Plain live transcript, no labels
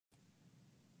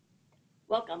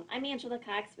Welcome. I'm Angela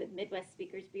Cox with Midwest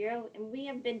Speakers Bureau, and we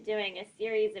have been doing a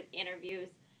series of interviews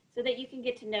so that you can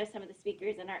get to know some of the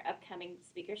speakers in our upcoming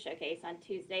speaker showcase on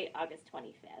Tuesday, August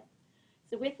 25th.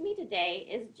 So with me today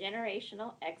is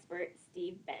generational expert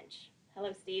Steve Bench.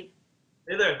 Hello, Steve.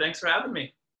 Hey there, thanks for having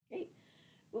me. Great.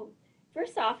 Well,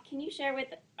 first off, can you share with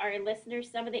our listeners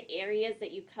some of the areas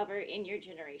that you cover in your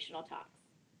generational talks?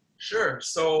 Sure.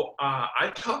 So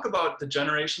I talk about the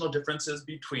generational differences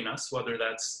between us, whether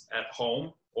that's at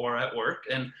home or at work,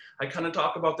 and I kind of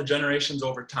talk about the generations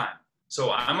over time.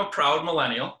 So I'm a proud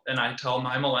millennial, and I tell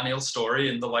my millennial story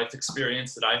and the life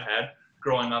experience that I had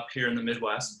growing up here in the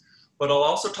Midwest. But I'll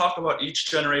also talk about each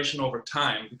generation over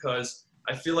time because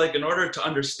I feel like in order to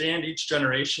understand each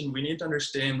generation, we need to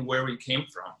understand where we came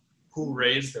from, who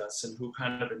raised us, and who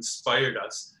kind of inspired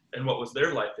us, and what was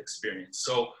their life experience.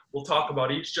 So we'll talk about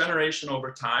each generation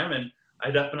over time, and I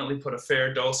definitely put a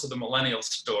fair dose of the millennial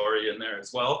story in there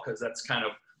as well, because that's kind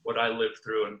of what I lived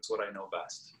through and it's what I know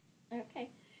best.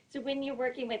 Okay. So when you're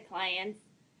working with clients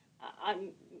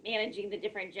on managing the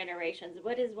different generations,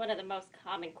 what is one of the most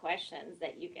common questions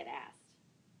that you get asked?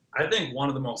 I think one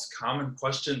of the most common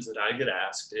questions that I get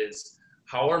asked is,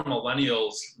 how are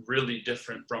millennials really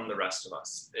different from the rest of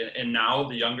us? And now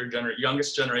the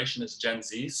youngest generation is Gen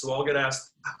Z. So I'll get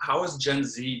asked, how is Gen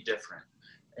Z different?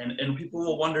 And people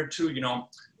will wonder too,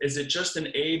 is it just an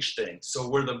age thing? So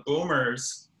were the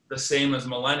boomers the same as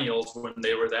millennials when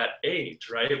they were that age,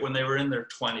 right? When they were in their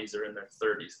 20s or in their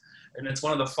 30s? And it's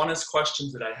one of the funnest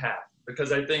questions that I have,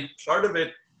 because I think part of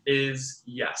it is,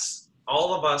 yes,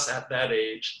 all of us at that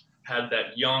age had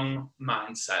that young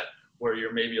mindset where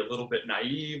you're maybe a little bit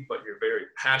naive, but you're very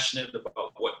passionate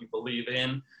about what you believe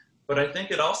in. But I think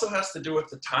it also has to do with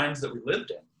the times that we lived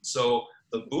in. So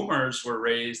the boomers were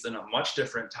raised in a much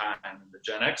different time, and the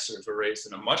Gen Xers were raised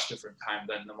in a much different time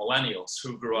than the millennials,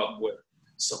 who grew up with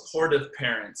supportive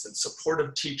parents and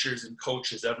supportive teachers and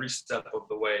coaches every step of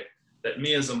the way. That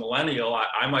me as a millennial,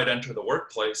 I might enter the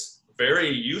workplace very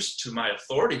used to my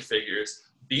authority figures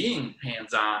being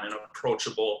hands-on and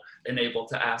approachable and able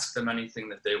to ask them anything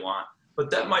that they want.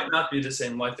 But that might not be the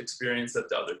same life experience that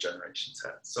the other generations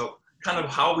had. So kind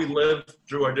of how we live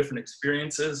through our different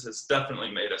experiences has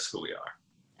definitely made us who we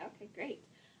are. Okay, great.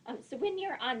 So when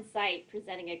you're on site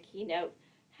presenting a keynote,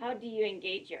 how do you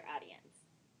engage your audience?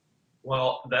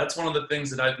 Well, that's one of the things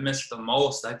that I've missed the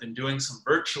most. I've been doing some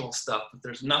virtual stuff, but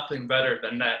there's nothing better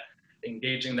than that,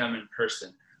 engaging them in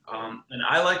person. And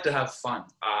I like to have fun.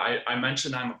 I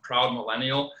mentioned I'm a proud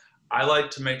millennial. I like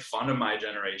to make fun of my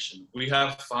generation. We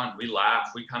have fun, we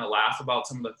laugh, we kind of laugh about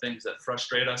some of the things that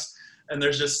frustrate us. And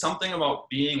there's just something about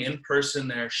being in person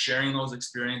there, sharing those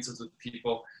experiences with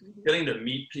people, getting to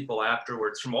meet people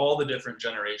afterwards from all the different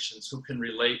generations who can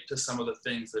relate to some of the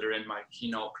things that are in my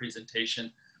keynote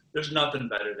presentation. There's nothing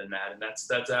better than that. And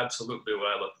that's absolutely what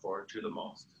I look forward to the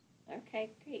most.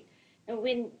 Okay, great. And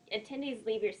when attendees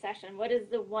leave your session, what is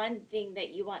the one thing that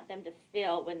you want them to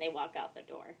feel when they walk out the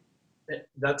door?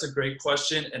 That's a great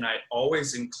question. And I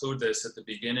always include this at the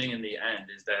beginning and the end,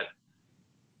 is that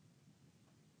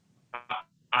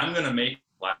I'm going to make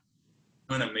I'm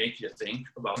going to make you think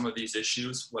about some of these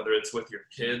issues, whether it's with your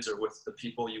kids or with the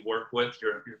people you work with,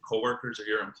 your coworkers or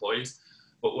your employees.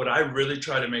 But what I really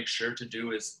try to make sure to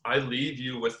do is I leave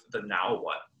you with the now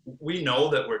what. We know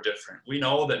that we're different. We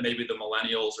know that maybe the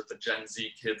millennials or the Gen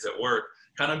Z kids at work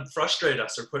kind of frustrate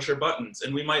us or push our buttons,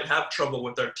 and we might have trouble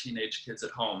with our teenage kids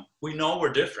at home. We know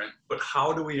we're different, but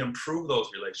how do we improve those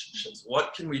relationships?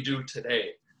 What can we do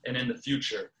today and in the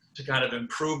future to kind of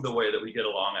improve the way that we get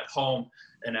along at home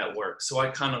and at work? So I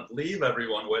kind of leave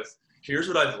everyone with, here's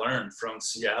what I've learned from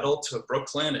Seattle to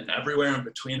Brooklyn and everywhere in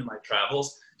between in my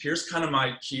travels. Here's kind of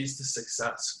my keys to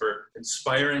success for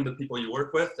inspiring the people you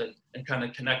work with, and kind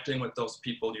of connecting with those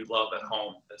people you love at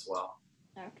home as well.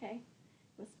 Okay.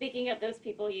 Well, speaking of those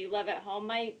people you love at home,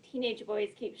 my teenage boys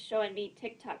keep showing me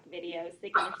TikTok videos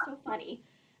thinking they're so funny.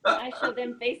 And I show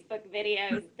them Facebook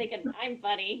videos thinking I'm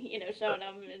funny, showing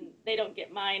them, and they don't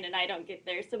get mine and I don't get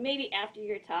theirs. So maybe after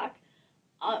your talk,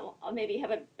 I'll maybe have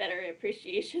a better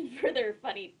appreciation for their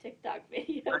funny TikTok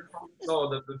videos. So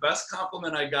the best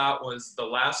compliment I got was the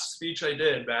last speech I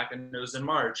did back in, it was in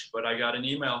March, but I got an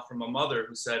email from a mother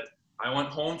who said, I went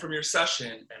home from your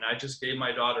session and I just gave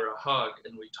my daughter a hug,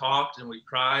 and we talked and we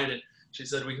cried, and she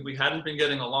said we hadn't been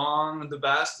getting along the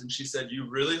best, and she said, you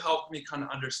really helped me kind of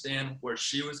understand where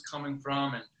she was coming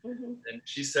from. Mm-hmm. And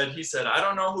he said, I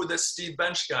don't know who this Steve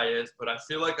Bench guy is, but I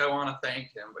feel like I want to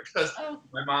thank him because Oh,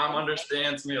 my mom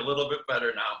understands me a little bit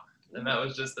better now. And that mm-hmm.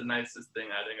 was just the nicest thing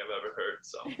I think I've ever heard.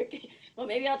 So Okay. Well,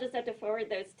 maybe I'll just have to forward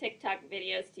those TikTok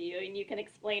videos to you, and you can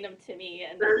explain them to me,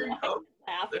 and there so you I go. can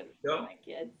laugh There with you go. my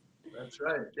kids. That's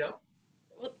right. Yep.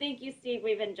 Well, thank you, Steve.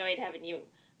 We've enjoyed having you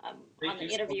on Thank the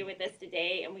you interview with us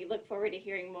today, and we look forward to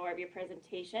hearing more of your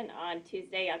presentation on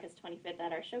Tuesday, August 25th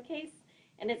at our showcase.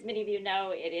 And as many of you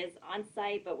know, it is on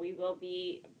site, but we will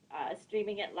be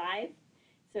streaming it live.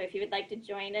 So if you would like to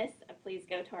join us, please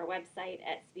go to our website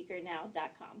at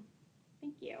speakernow.com.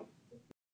 Thank you.